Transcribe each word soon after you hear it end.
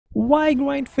Why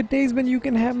grind for days when you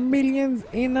can have millions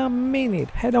in a minute?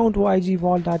 Head on to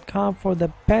igvault.com for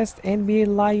the best NBA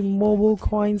Live mobile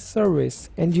coin service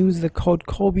and use the code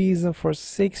Kobeism for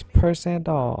 6%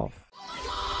 off.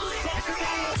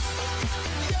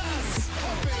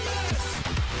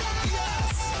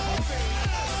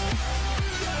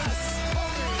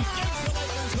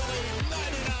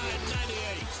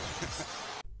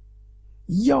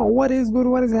 Yo, what is good?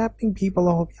 What is happening, people?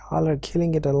 I hope y'all are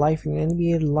killing it alive in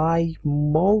NBA Live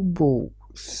Mobile.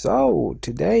 So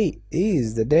today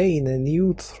is the day in the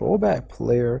new throwback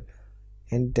player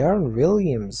and Darren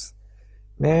Williams.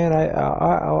 Man,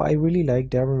 I really like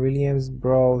Darren Williams,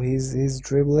 bro. His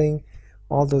dribbling,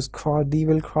 all those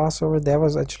devil crossover. That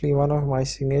was actually one of my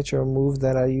signature moves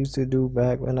that I used to do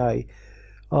back when I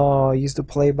used to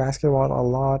play basketball a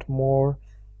lot more.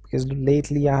 Because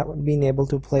lately I haven't been able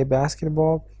to play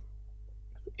basketball,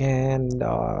 and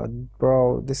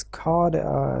bro, this card,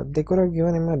 they could have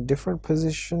given him a different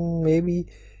position. Maybe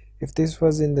if this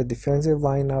was in the defensive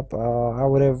lineup, I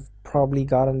would have probably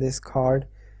gotten this card.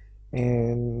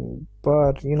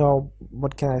 But you know,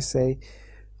 what can I say?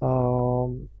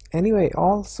 Anyway,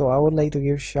 also I would like to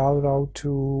give shout out to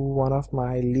one of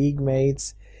my league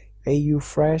mates, AU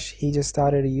Fresh. He just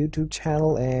started a YouTube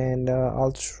channel, and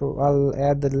I'll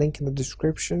add the link in the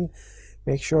description.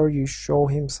 Make sure you show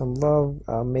him some love.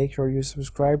 Make sure you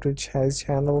subscribe to his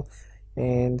channel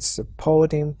and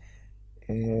support him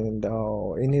and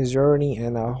in his journey,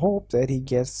 and I hope that he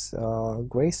gets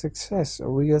great success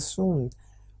real soon.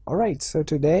 Alright, so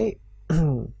today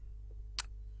the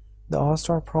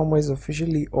All-Star promo is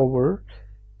officially over,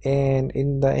 and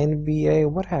in the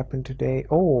NBA, what happened today?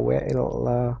 Oh,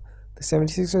 well, the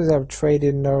 76ers have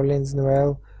traded Nerlens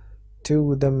Noel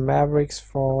to the Mavericks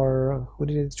for, who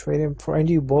did it trade him for?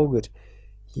 Andrew Bogut.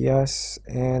 Yes,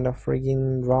 and a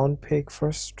friggin' round pick,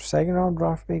 second round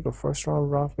draft pick or first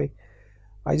round draft pick.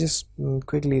 I just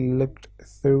quickly looked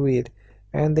through it,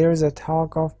 and there's a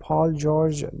talk of Paul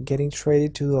George getting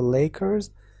traded to the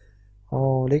Lakers.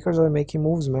 Oh, Lakers are making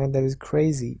moves, man. That is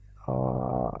crazy.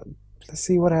 Let's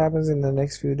see what happens in the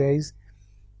next few days.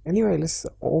 Anyway, let's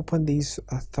open these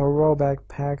throwback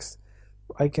packs.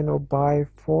 I can buy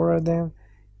 4 of them.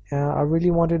 I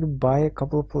really wanted to buy a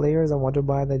couple of players. I want to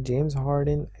buy the James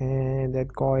Harden and that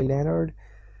Kawhi Leonard.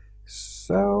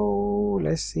 So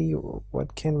let's see,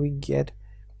 what can we get.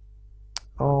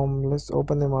 Let's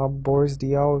open them up. Boris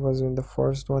Diaw was in the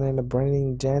first one, and the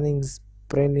Brendan Jennings.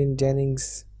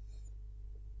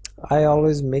 I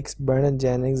always mix Brendan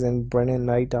Jennings and Brendan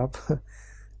Knight up.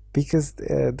 Because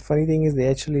the funny thing is, they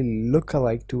actually look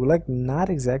alike too. Like, not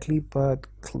exactly, but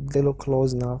they look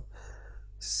close enough.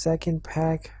 Second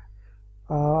pack,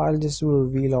 I'll just do a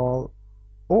reveal all.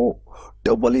 Oh,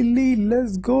 double elite.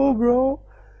 Let's go, bro.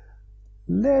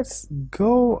 Let's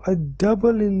go. A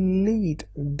double elite.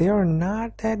 They're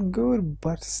not that good,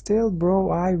 but still,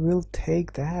 bro, I will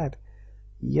take that.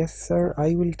 Yes, sir,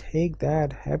 I will take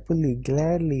that happily,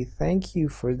 gladly. Thank you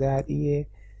for that, EA.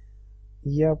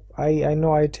 Yep, I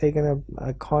know I've taken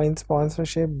a coin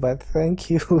sponsorship, but thank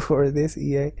you for this,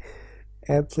 EA.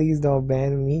 And please don't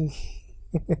ban me.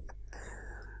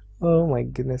 Oh my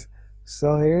goodness.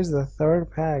 So here's the third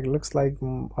pack. Looks like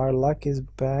our luck is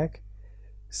back.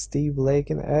 Steve Blake,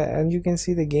 and you can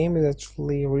see the game is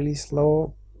actually really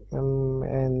slow,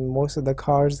 and most of the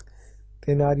cards,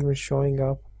 they're not even showing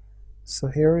up. So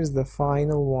here is the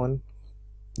final one,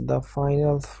 the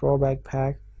final throwback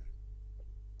pack.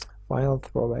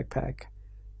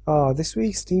 This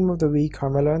week's team of the week,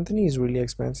 Carmelo Anthony, is really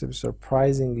expensive.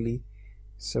 Surprisingly,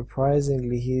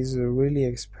 he's really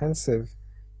expensive,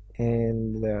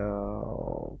 and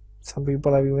some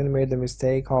people have even made the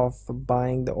mistake of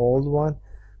buying the old one,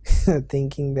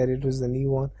 thinking that it was the new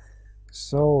one.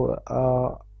 So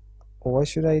what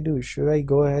should I do? Should I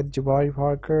go ahead? Jabari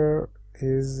Parker,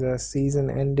 his season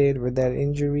ended with that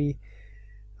injury.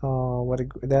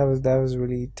 That was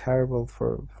really terrible,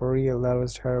 for real. That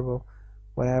was terrible.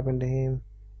 What happened to him?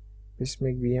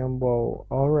 Bismack Biyombo.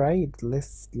 Alright,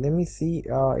 let me see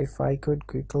if I could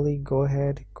quickly go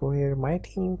ahead. My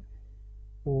team,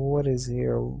 what is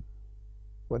here?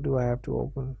 What do I have to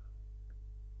open?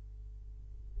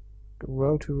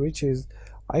 Road to Riches.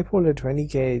 I pulled a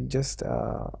 20k just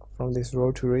from this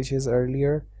Road to Riches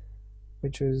earlier,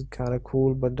 which was kind of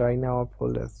cool, but right now I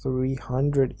pulled a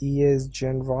 300. EA's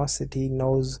generosity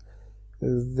knows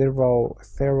zero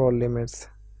limits.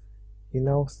 You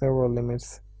know, zero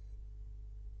limits.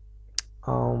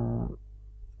 I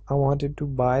wanted to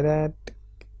buy that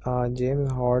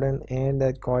James Harden and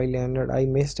that Kawhi Leonard. I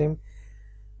missed him.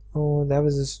 Oh, that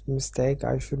was a mistake.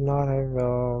 I should not have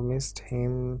missed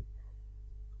him.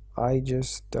 I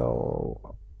just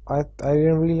I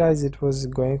didn't realize it was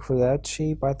going for that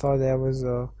cheap. I thought that was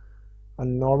a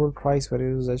normal price, but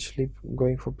it was actually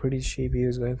going for pretty cheap. He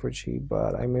was going for cheap,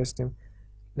 but I missed him.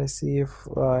 Let's see if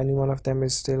any one of them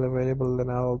is still available, then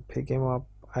I'll pick him up.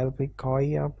 I'll pick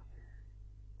Koi up.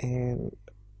 And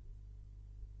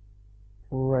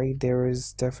right there is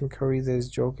Stephen Curry,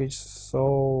 there's Jokic.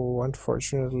 So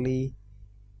unfortunately,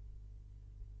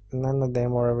 none of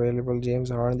them are available. James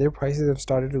Harden, their prices have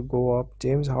started to go up.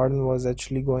 James Harden was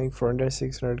actually going for under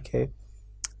 600k,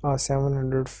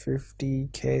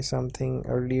 750k something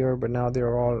earlier, but now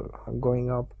they're all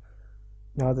going up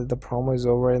now that the promo is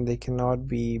over and they cannot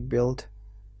be built.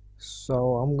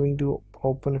 So I'm going to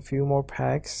open a few more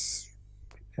packs.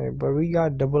 But we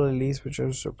got double release, which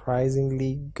are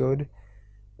surprisingly good.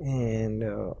 And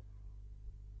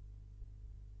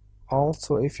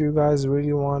also, if you guys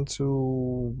really want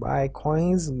to buy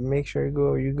coins, make sure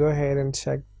you go ahead and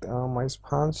check my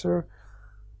sponsor.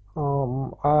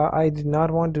 I did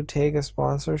not want to take a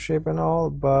sponsorship and all,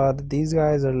 but these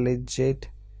guys are legit.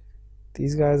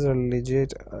 These guys are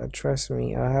legit. Trust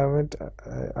me, I haven't.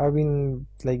 I've been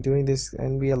like doing this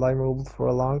NBA Live Mobile for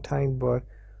a long time, but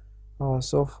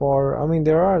so far, I mean,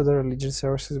 there are other legit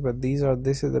services, but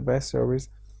this is the best service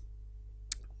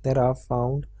that I've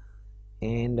found.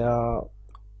 And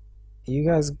you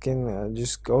guys can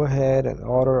just go ahead and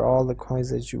order all the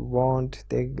coins that you want.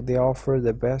 They offer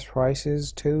the best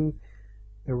prices too.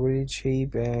 They're really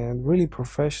cheap and really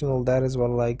professional. That is what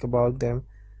I like about them,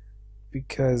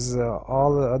 because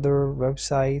all the other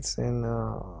websites and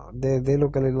they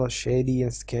look a little shady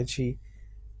and sketchy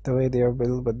the way they are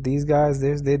built. But these guys,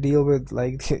 they deal with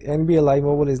like NBA Live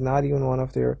Mobile is not even one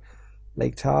of their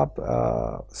like top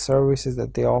services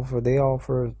that they offer. They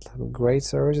offer great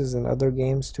services in other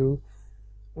games too.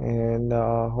 And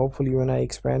hopefully when I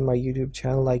expand my YouTube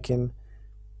channel, I can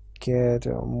get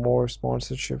more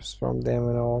sponsorships from them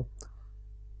and all.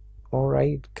 All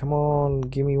right, come on,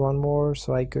 give me one more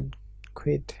so I could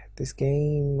quit this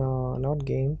game. Not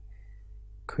game,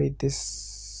 quit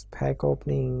this pack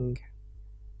opening.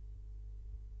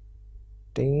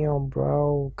 Damn,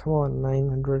 bro, come on.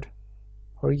 900.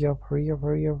 Hurry up, hurry up,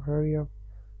 hurry up, hurry up.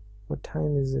 What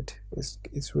time is it? It's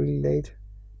really late.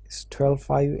 It's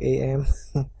 12:05 a.m.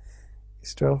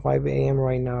 It's 12:05 a.m.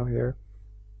 right now here.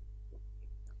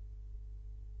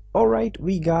 Alright,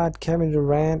 we got Kevin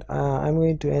Durant. I'm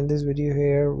going to end this video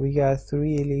here. We got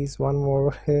 3 elites, one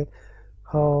more.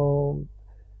 um,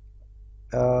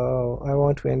 I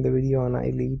want to end the video on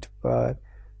elite, but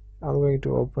I'm going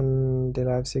to open that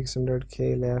I have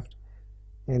 600k left,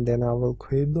 and then I will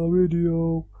quit the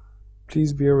video.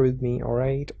 Please bear with me.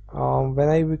 Alright, when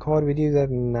I record videos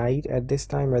at night at this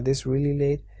time, at this really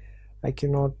late, I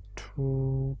cannot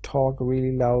talk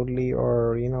really loudly,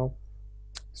 or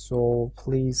so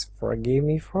please forgive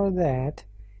me for that,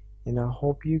 and I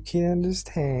hope you can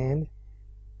understand.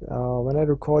 When I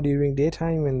record during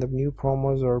daytime, when the new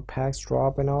promos or packs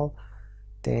drop and all,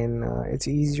 then it's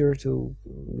easier to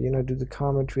do the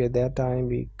commentary at that time,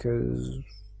 because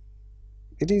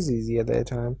it is easy at that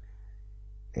time,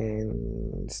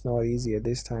 and it's not easy at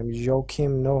this time.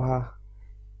 Joakim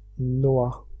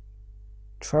Noah,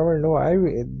 Trevor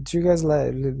Noah. Do you guys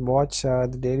watch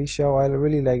the Daily Show? I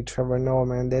really like Trevor Noah,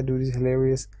 man. That dude is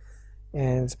hilarious,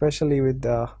 and especially with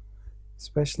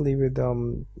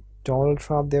Donald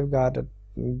Trump, they've got a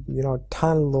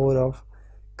ton load of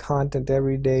content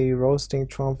every day roasting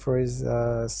Trump for his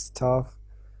stuff.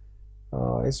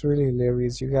 It's really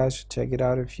hilarious. You guys should check it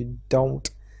out if you don't.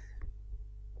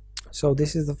 So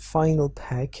this is the final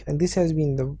pack, and this has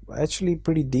been the actually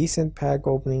pretty decent pack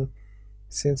opening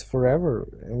since forever.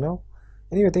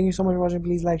 Anyway, thank you so much for watching.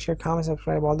 Please like, share, comment,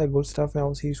 subscribe, all that good stuff, and I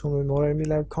will see you soon with more NBA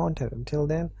Live content. Until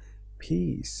then,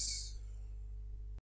 peace.